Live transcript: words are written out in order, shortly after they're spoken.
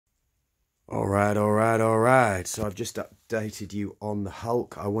All right. So I've just updated you on the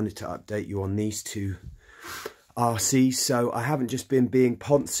Hulk. I wanted to update you on these two RCs. So I haven't just been being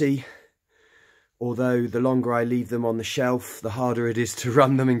poncy, although the longer I leave them on the shelf, the harder it is to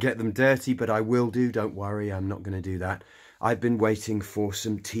run them and get them dirty, but I will do, don't worry, I'm not going to do that. I've been waiting for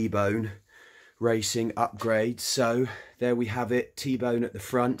some T-Bone racing upgrades. So there we have it, T-Bone at the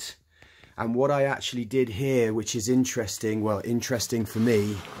front. And what I actually did here, which is interesting, well, interesting for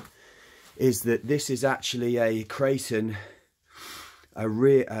me, is that this is actually a Creighton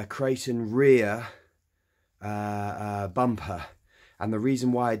rear bumper. And the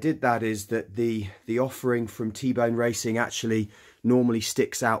reason why I did that is that the offering from T-Bone Racing actually normally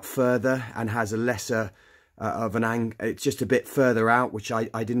sticks out further and has a lesser of an angle. It's just a bit further out, which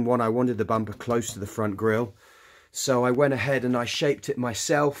I didn't want. I wanted the bumper close to the front grille. So I went ahead and I shaped it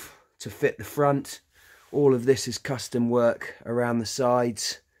myself to fit the front. All of this is custom work around the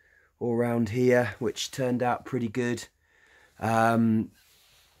sides, all around here, which turned out pretty good. The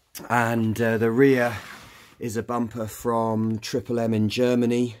rear is a bumper from Arrma in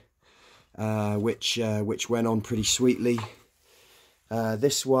Germany, which went on pretty sweetly.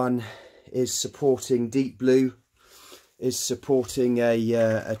 This one is supporting Deep Blue, is supporting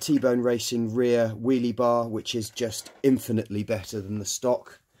a T-Bone Racing rear wheelie bar, which is just infinitely better than the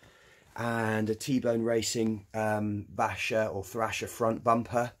stock, and a T-Bone Racing basher or thrasher front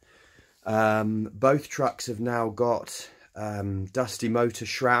bumper. Both trucks have now got dusty motor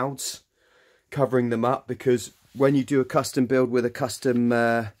shrouds covering them up, because when you do a custom build with a custom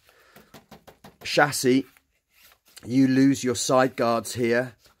chassis, you lose your side guards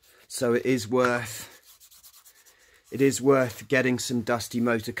here, so it is worth getting some dusty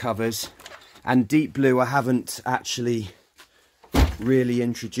motor covers. And Deep Blue I haven't actually really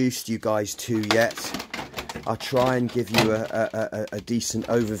introduced you guys to yet. I'll try and give you a decent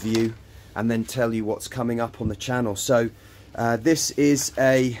overview and then tell you what's coming up on the channel. So this is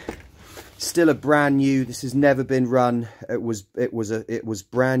still a brand new, this has never been run. It was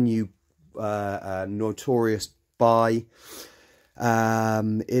brand new, Notorious buy.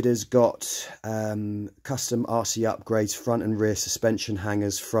 It has got custom RC upgrades, front and rear suspension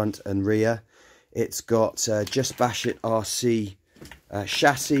hangers, front and rear. It's got Just Bash It RC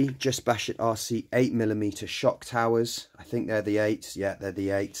chassis, Just Bash It RC 8mm shock towers. I think they're the 8s. Yeah, they're the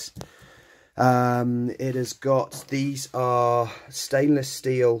 8s. It has got, these are stainless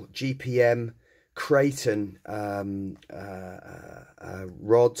steel GPM Creighton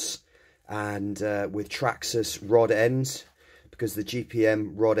rods, and with Traxxas rod ends, because the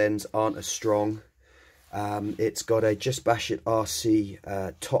GPM rod ends aren't as strong. It's got a Just Bash It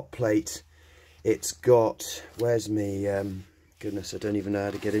RC top plate. It's got, where's me, goodness, I don't even know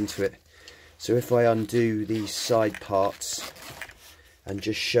how to get into it. So if I undo these side parts and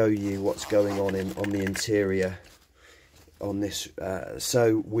just show you what's going on the interior on this,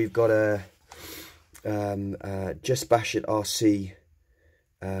 so we've got a Just Bash It RC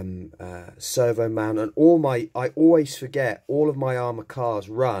servo mount, and I always forget, all of my Arrma cars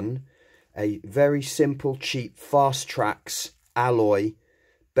run a very simple, cheap Fast Tracks alloy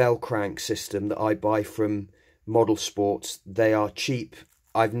bell crank system that I buy from Model Sports. They are cheap.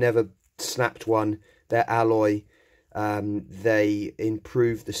 I've never snapped one. They're alloy. They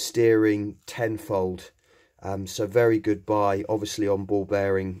improve the steering tenfold. So very good buy. Obviously on ball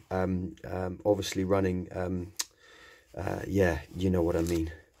bearing. Obviously running. Yeah, you know what I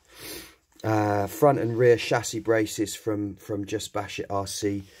mean. Front and rear chassis braces from Just Bash It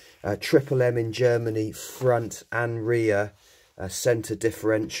RC. Arrma in Germany, front and rear centre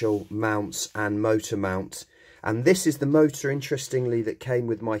differential mounts and motor mount. And this is the motor, interestingly, that came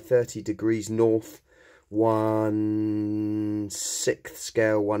with my 30 degrees north 1/6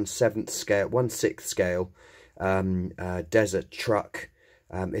 scale, 1/7 scale, 1/6 scale desert truck.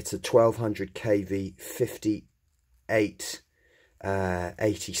 It's a 1200 kV 58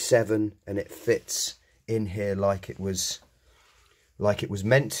 87, and it fits in here like it was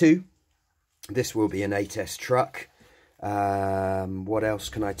meant to. This will be an 8S truck. What else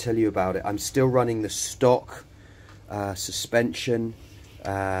can I tell you about it? I'm still running the stock suspension,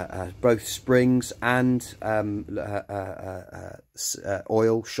 both springs and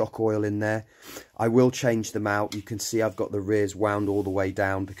shock oil in there. I will change them out. You can see I've got the rears wound all the way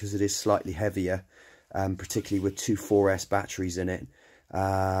down because it is slightly heavier, particularly with two 4S batteries in it.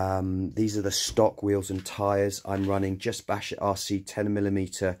 These are the stock wheels and tyres. I'm running Just Bash It RC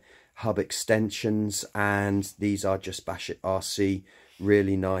 10mm hub extensions, and these are Just Bash It RC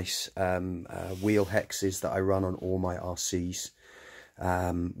really nice wheel hexes that I run on all my RCs.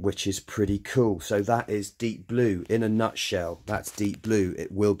 which is pretty cool. So that is Deep Blue in a nutshell. That's Deep Blue.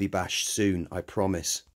 It will be bashed soon, I promise.